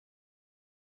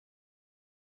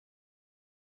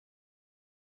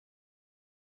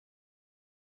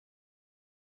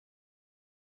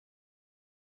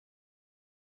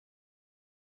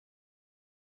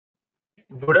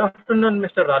Good afternoon,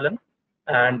 Mr. Rallan,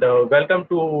 and welcome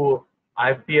to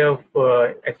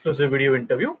IPF exclusive video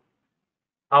interview.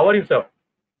 How are you, sir?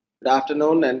 Good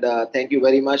afternoon, and thank you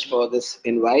very much for this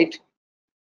invite.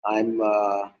 I'm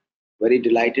very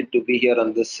delighted to be here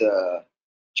on this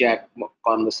chat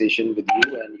conversation with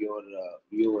you and your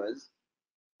viewers.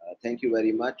 Thank you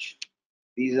very much.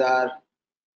 These are,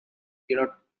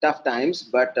 tough times,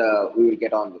 but we will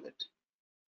get on with it.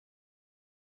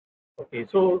 Okay,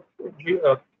 so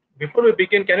before we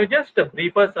begin, can you just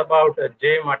brief us about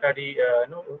Matadee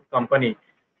company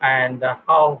and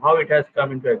how it has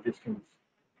come into existence?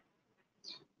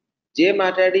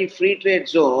 Matadee Free Trade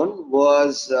Zone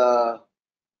was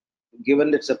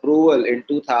given its approval in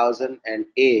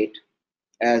 2008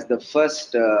 as the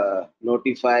first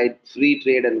notified free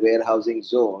trade and warehousing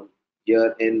zone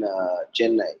here in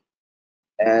Chennai.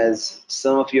 As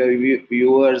some of your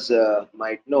viewers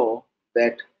might know,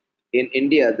 that in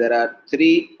India there are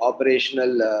three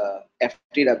operational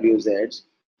FTWZs,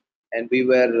 and we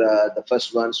were the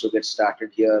first ones to get started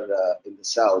here in the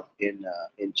south in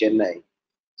Chennai.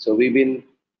 So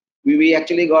we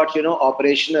actually got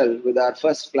operational with our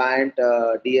first client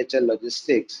DHL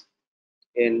Logistics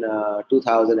in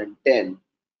 2010,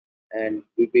 and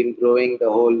we've been growing the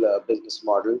whole business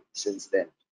model since then.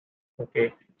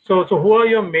 Okay, so who are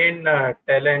your main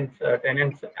tenants,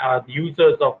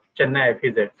 users of Chennai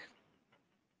FEZs?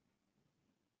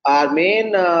 Our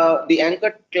main, the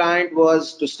anchor client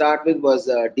was to start with was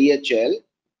DHL.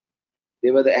 They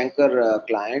were the anchor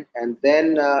client, and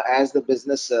then as the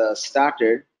business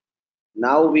started,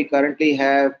 now we currently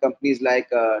have companies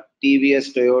like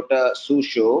TVS, Toyota,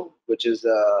 Susho, which is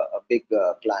a big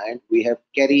client. We have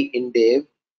Kerry Indev,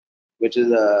 which is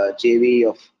a JV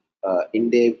of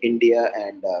Indev India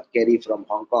and Kerry from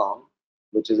Hong Kong,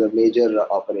 which is a major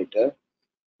operator.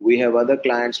 We have other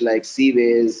clients like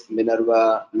Seaways,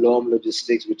 Minerva, Loam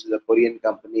Logistics, which is a Korean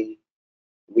company.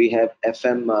 We have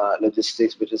FM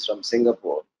Logistics, which is from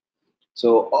Singapore.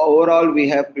 So overall, we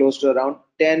have close to around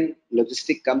 10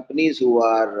 logistic companies who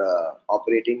are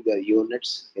operating their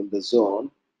units in the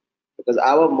zone. Because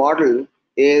our model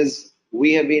is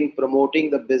we have been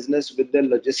promoting the business with the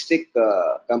logistic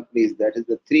companies, that is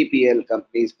the 3PL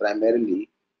companies primarily,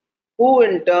 who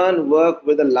in turn work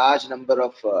with a large number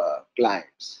of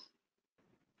clients.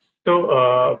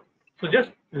 So, just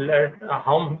what's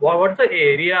the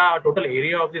total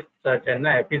area of this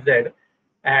Chennai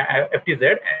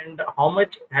FTZ, and how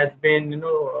much has been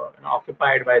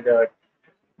occupied by the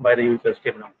users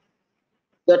till now?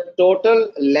 The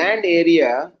total land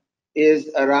area is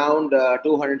around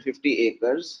 250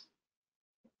 acres,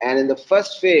 and in the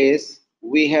first phase,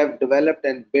 we have developed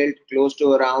and built close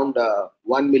to around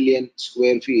 1 million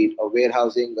square feet of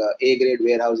warehousing, A-grade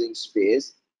warehousing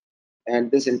space, and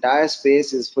this entire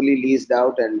space is fully leased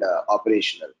out and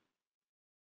operational.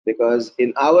 Because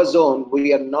in our zone,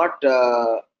 we are not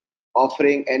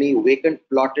offering any vacant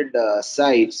plotted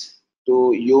sites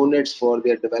to units for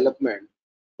their development,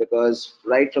 because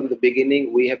right from the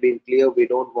beginning we have been clear we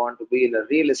don't want to be in a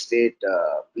real estate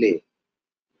play.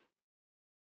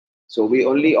 So we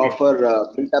only offer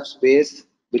built up space,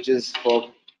 which is for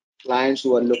clients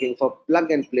who are looking for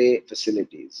plug and play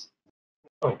facilities.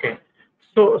 Okay.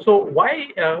 So why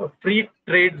free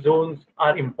trade zones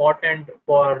are important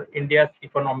for India's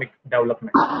economic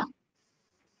development?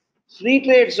 Free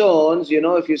trade zones,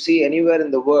 if you see anywhere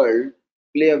in the world,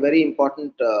 play a very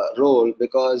important role,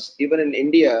 because even in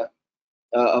India,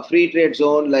 a free trade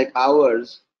zone like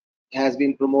ours has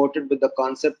been promoted with the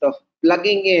concept of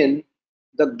plugging in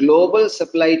the global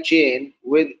supply chain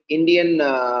with Indian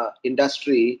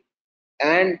industry,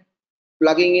 and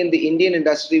plugging in the Indian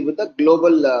industry with the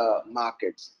global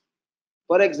markets.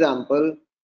 For example,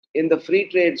 in the free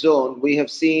trade zone, we have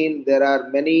seen there are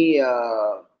many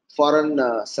foreign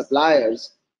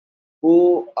suppliers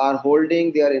who are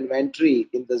holding their inventory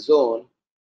in the zone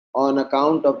on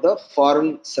account of the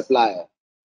foreign supplier,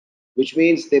 which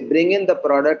means they bring in the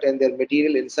product and their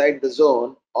material inside the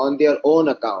zone on their own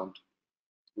account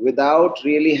without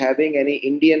really having any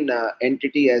Indian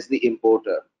entity as the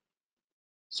importer.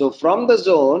 So from the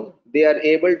zone, they are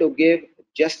able to give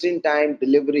just-in-time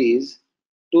deliveries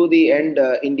to the end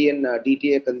Indian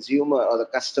DTA consumer or the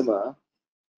customer,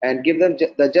 and give them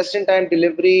the just-in-time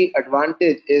delivery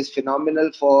advantage is phenomenal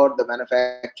for the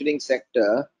manufacturing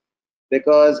sector,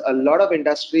 because a lot of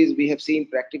industries we have seen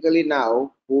practically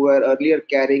now who were earlier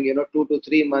carrying 2 to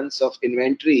 3 months of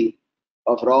inventory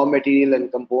of raw material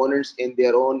and components in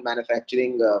their own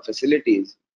manufacturing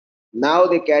facilities. Now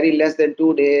they carry less than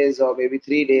 2 days or maybe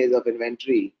 3 days of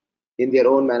inventory in their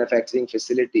own manufacturing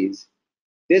facilities.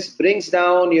 This brings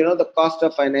down, the cost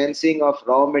of financing of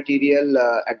raw material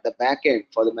at the back end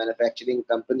for the manufacturing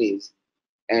companies,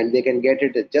 and they can get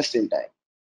it just in time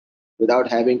without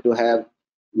having to have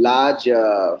large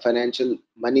financial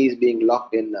monies being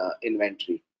locked in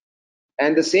inventory.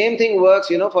 And the same thing works,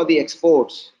 for the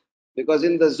exports, because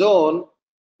in the zone,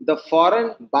 the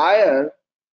foreign buyer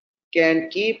can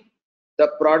keep the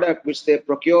product which they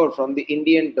procure from the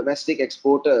Indian domestic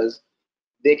exporters.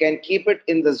 They can keep it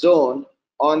in the zone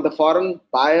on the foreign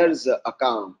buyer's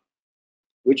account,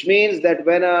 which means that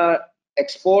when a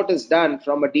export is done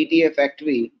from a DTA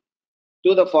factory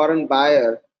to the foreign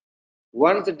buyer,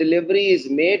 once the delivery is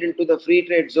made into the free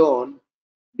trade zone,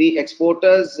 the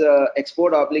exporter's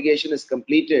export obligation is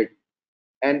completed,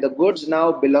 and the goods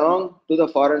now belong to the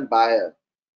foreign buyer.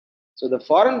 So the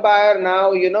foreign buyer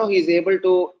now, he's able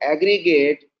to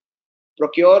aggregate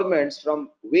procurements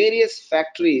from various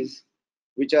factories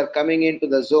which are coming into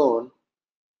the zone,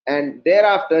 and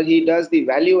thereafter he does the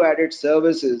value added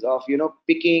services of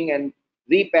picking and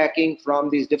repacking from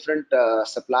these different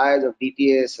suppliers of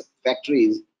DTA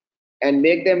factories and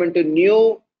make them into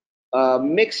new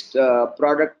mixed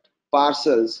product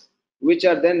parcels, which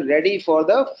are then ready for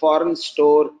the foreign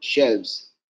store shelves.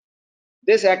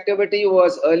 This activity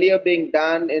was earlier being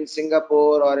done in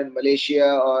Singapore or in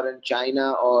Malaysia or in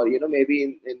China or maybe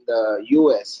in the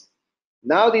US.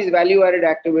 Now these value added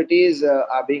activities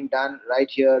are being done right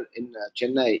here in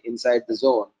Chennai inside the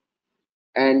zone,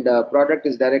 and product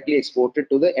is directly exported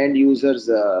to the end users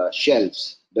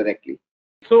shelves directly.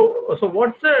 So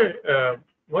what's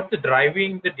the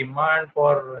driving the demand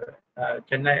for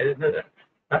Chennai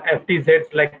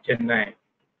FTZs like Chennai?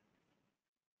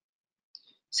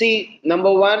 See,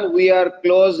 number one, we are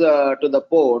close to the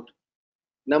port.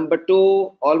 Number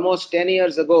two, almost 10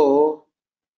 years ago,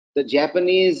 the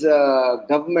Japanese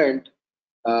government,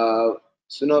 uh,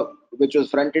 which was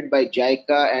fronted by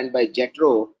JICA and by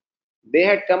JETRO, they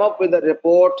had come up with a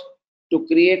report to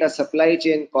create a supply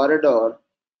chain corridor,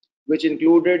 which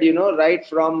included, right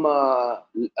from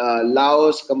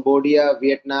Laos, Cambodia,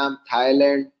 Vietnam,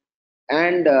 Thailand,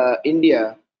 and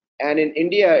India. And in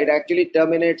India, it actually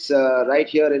terminates right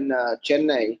here in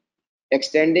Chennai,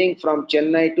 extending from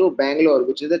Chennai to Bangalore,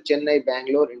 which is the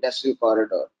Chennai-Bangalore Industrial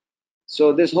Corridor.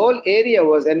 So this whole area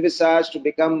was envisaged to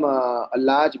become a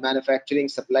large manufacturing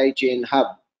supply chain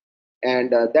hub,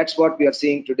 and that's what we are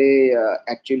seeing today,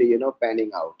 actually,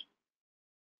 panning out.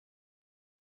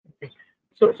 Okay.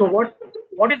 So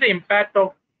what is the impact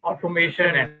of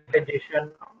automation and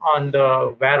digitization on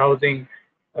the warehousing,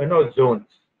 zones?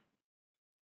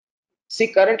 See,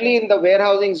 currently in the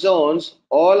warehousing zones,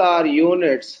 all our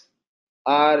units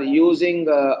are using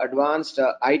advanced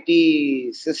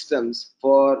IT systems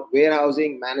for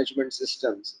warehousing management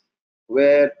systems,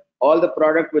 where all the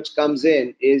product which comes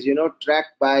in is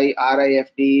tracked by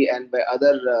RIFD and by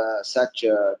other such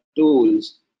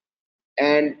tools,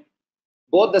 and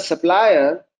both the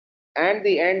supplier and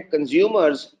the end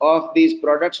consumers of these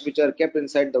products which are kept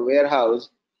inside the warehouse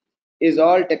is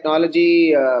all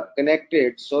technology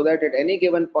connected, so that at any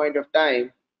given point of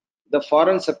time, the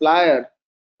foreign supplier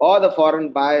or the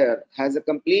foreign buyer has a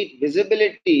complete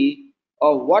visibility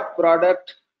of what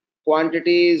product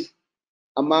quantities,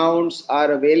 amounts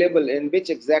are available in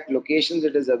which exact locations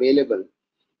it is available.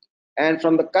 And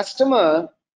from the customer,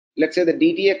 let's say the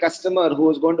DTA customer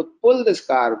who is going to pull this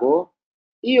cargo,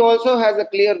 he also has a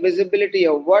clear visibility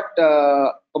of what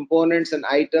components and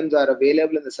items are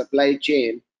available in the supply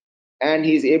chain, and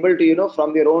he's able to,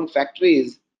 from their own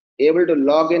factories, able to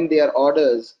log in their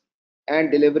orders,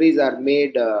 and deliveries are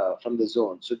made from the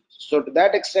zone. So to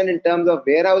that extent, in terms of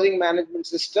warehousing management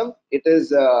system, it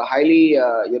is highly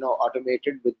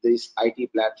automated with these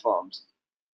IT platforms.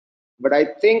 But I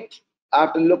think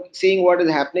after seeing what is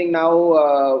happening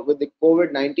now with the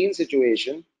COVID-19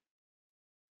 situation,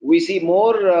 we see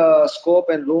more scope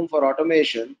and room for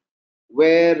automation,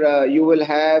 where you will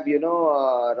have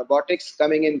robotics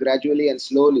coming in gradually and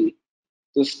slowly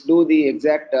to do the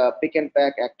exact pick and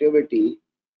pack activity,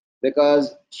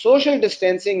 because social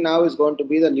distancing now is going to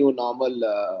be the new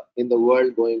normal in the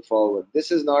world going forward.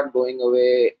 This is not going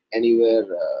away anywhere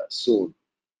soon.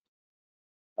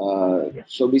 Yeah.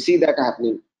 So we see that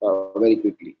happening very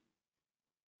quickly.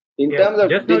 In Yeah. terms of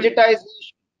Just now.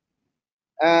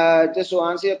 digitization, just to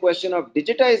answer your question of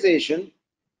digitization,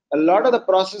 a lot of the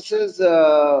processes,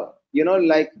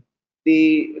 like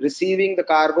the receiving the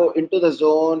cargo into the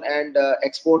zone and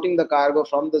exporting the cargo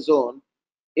from the zone,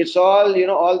 it's all,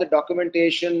 all the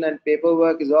documentation and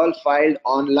paperwork is all filed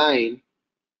online,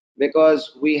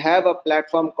 because we have a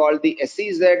platform called the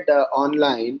SEZ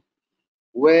online,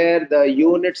 where the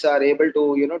units are able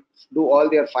to do all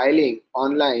their filing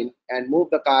online and move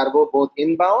the cargo both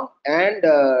inbound and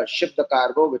ship the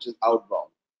cargo which is outbound.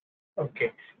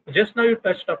 Okay. Just now you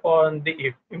touched upon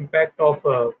the impact of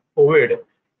COVID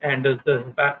and the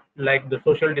impact, like the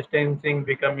social distancing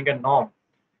becoming a norm.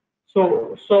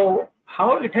 So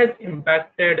how it has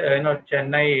impacted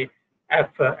Chennai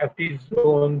FT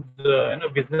zones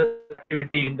business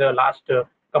activity in the last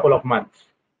couple of months.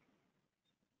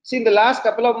 See, in the last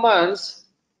couple of months,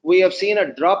 we have seen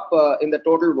a drop in the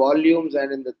total volumes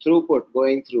and in the throughput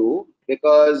going through,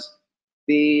 because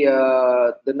the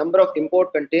number of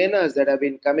import containers that have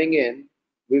been coming in,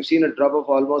 we've seen a drop of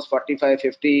almost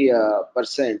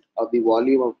 45-50% of the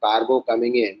volume of cargo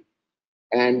coming in,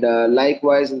 and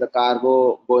likewise in the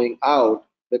cargo going out,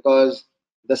 because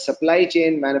the supply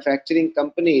chain manufacturing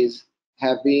companies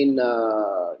have been in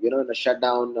a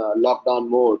shutdown lockdown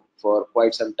mode for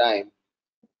quite some time.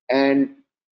 And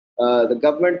the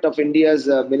government of India's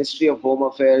Ministry of Home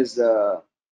Affairs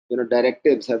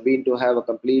directives have been to have a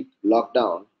complete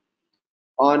lockdown.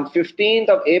 On 15th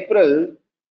of April,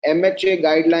 MHA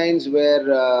guidelines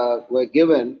were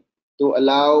given to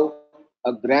allow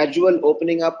a gradual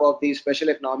opening up of these special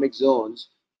economic zones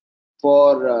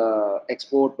for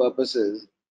export purposes.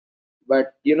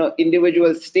 But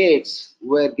individual states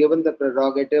were given the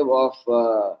prerogative of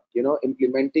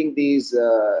implementing these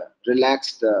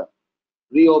relaxed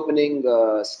reopening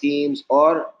schemes,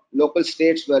 or local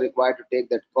states were required to take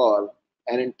that call.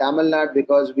 And in Tamil Nadu,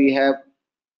 because we have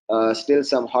still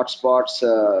some hotspots,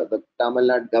 the Tamil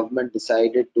Nadu government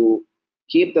decided to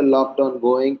keep the lockdown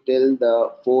going till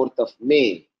the 4th of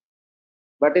May.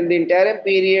 But in the interim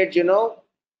period,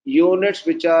 units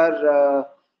which are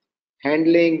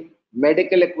handling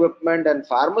medical equipment and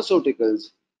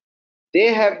pharmaceuticals,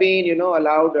 they have been,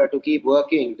 allowed to keep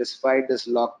working despite this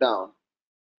lockdown.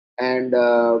 And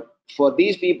for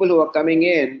these people who are coming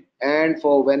in, and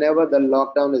for whenever the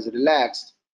lockdown is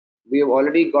relaxed, we have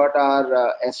already got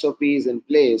our SOPs in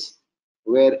place,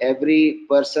 where every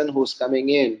person who's coming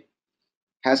in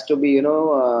has to be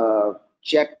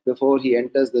checked before he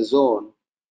enters the zone,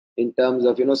 in terms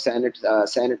of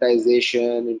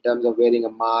sanitization, in terms of wearing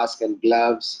a mask and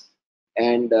gloves,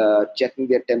 and checking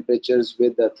their temperatures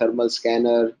with the thermal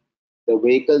scanner. The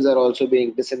vehicles are also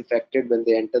being disinfected when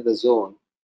they enter the zone,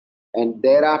 and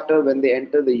thereafter when they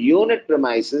enter the unit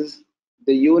premises,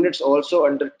 the units also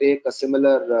undertake a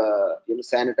similar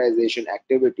sanitization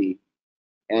activity.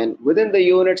 And within the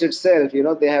units itself,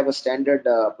 they have a standard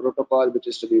protocol which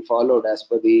is to be followed as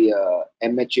per the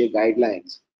MHA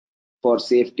guidelines for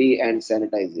safety and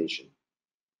sanitization.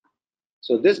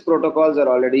 So these protocols are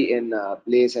already in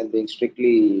place and being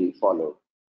strictly followed.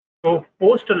 So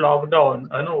post lockdown,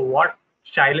 what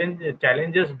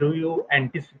challenges do you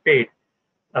anticipate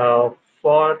uh,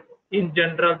 for in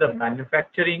general the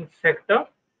manufacturing sector,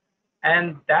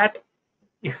 and that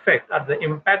effect or the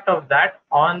impact of that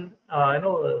on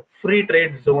free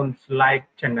trade zones like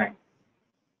Chennai?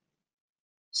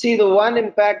 See, the one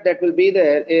impact that will be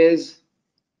there is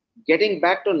getting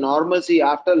back to normalcy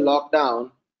after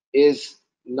lockdown is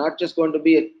not just going to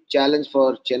be a challenge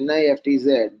for Chennai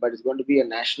FTZ, but it's going to be a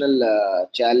national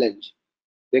challenge,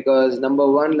 because number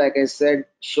one, like I said,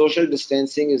 social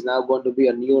distancing is now going to be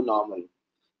a new normal.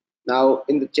 Now,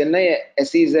 in the Chennai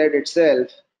SEZ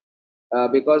itself,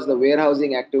 because the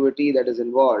warehousing activity that is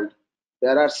involved,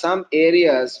 there are some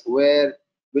areas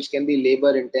which can be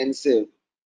labor intensive,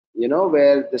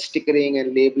 where the stickering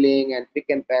and labeling and pick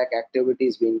and pack activity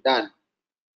is being done.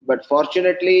 But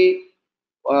fortunately,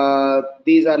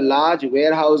 these are large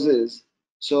warehouses,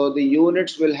 so the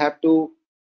units will have to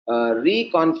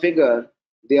reconfigure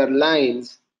their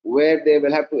lines, where they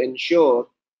will have to ensure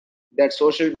that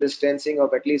social distancing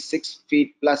of at least 6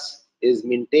 feet plus is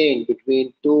maintained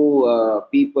between two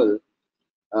people,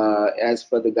 as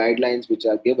per the guidelines which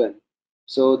are given.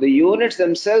 So the units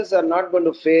themselves are not going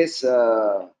to face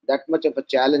that much of a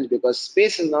challenge, because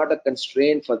space is not a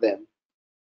constraint for them.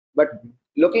 But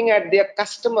looking at their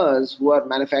customers, who are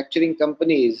manufacturing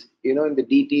companies, in the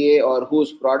DTA, or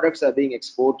whose products are being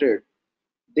exported,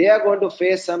 they are going to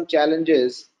face some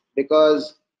challenges,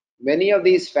 because many of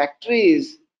these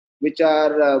factories, which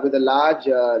are with a large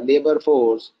labor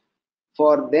force,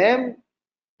 for them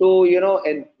to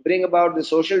and bring about the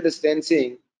social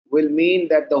distancing, will mean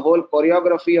that the whole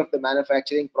choreography of the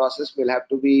manufacturing process will have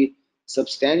to be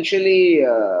substantially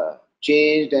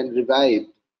changed and revived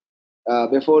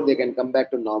before they can come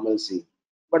back to normalcy.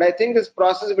 But I think this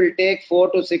process will take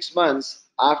 4 to 6 months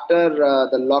after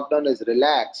the lockdown is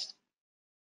relaxed,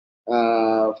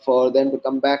 for them to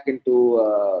come back into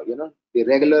the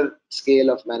regular scale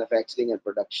of manufacturing and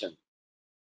production.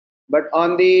 But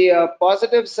on the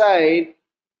positive side,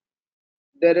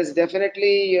 there is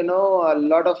definitely, a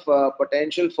lot of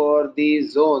potential for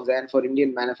these zones and for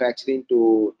Indian manufacturing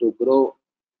to grow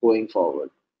going forward.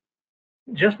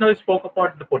 Just now you spoke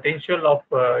about the potential of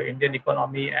Indian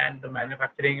economy and the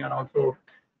manufacturing and also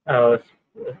uh,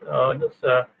 this,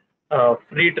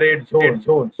 free trade zones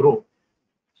grow.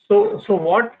 So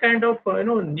what kind of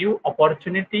new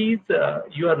opportunities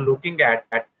you are looking at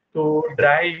to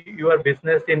drive your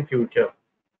business in future?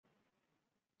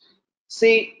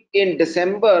 See, in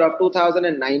December of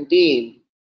 2019,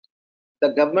 the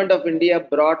government of India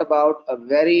brought about a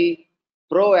very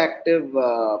proactive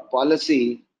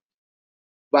policy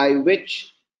by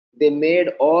which they made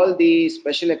all the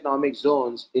special economic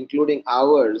zones, including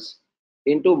ours,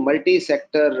 into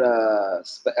multi-sector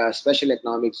special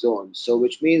economic zones. So,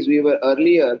 which means we were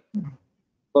earlier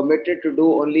permitted to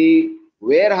do only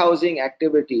warehousing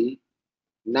activity.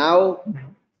 Now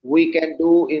we can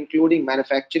do including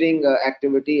manufacturing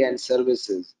activity and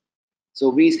services. So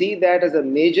we see that as a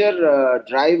major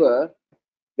driver,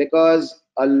 because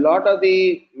a lot of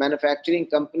the manufacturing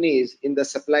companies in the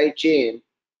supply chain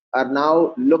are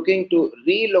now looking to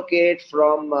relocate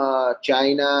from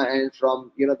China and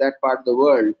from that part of the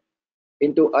world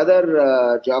into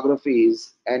other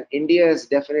geographies, and India is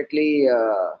definitely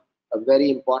a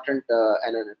very important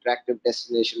and an attractive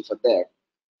destination for that.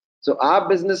 So our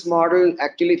business model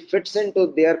actually fits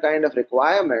into their kind of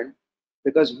requirement,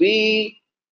 because we,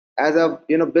 as a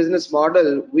business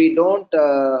model, we don't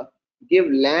give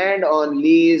land on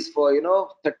lease for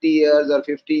 30 years or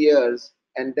 50 years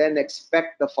and then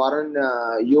expect the foreign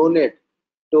unit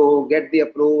to get the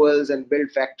approvals and build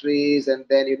factories and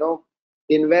then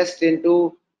invest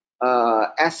into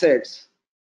assets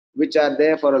which are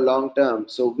there for a long term.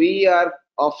 So we are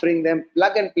offering them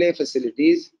plug and play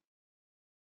facilities,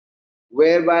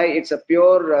 whereby it's a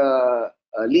pure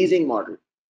leasing model.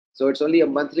 So it's only a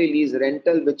monthly lease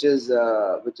rental which is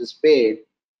paid,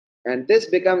 and this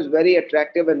becomes very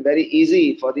attractive and very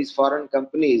easy for these foreign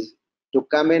companies to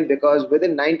come in, because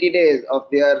within 90 days of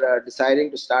their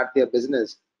deciding to start their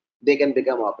business, they can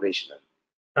become operational.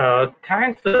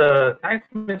 Thanks,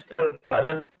 Mr.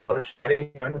 Rallan, for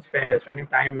sharing, spending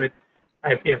time with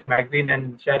IPF Magazine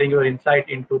and sharing your insight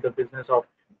into the business of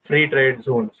free trade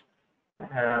zones.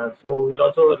 So we'd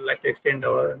also like to extend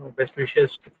our best wishes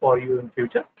for you in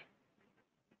future.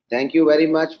 Thank you very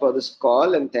much for this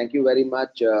call, and thank you very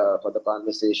much for the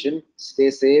conversation.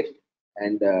 Stay safe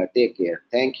and take care.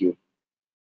 Thank you.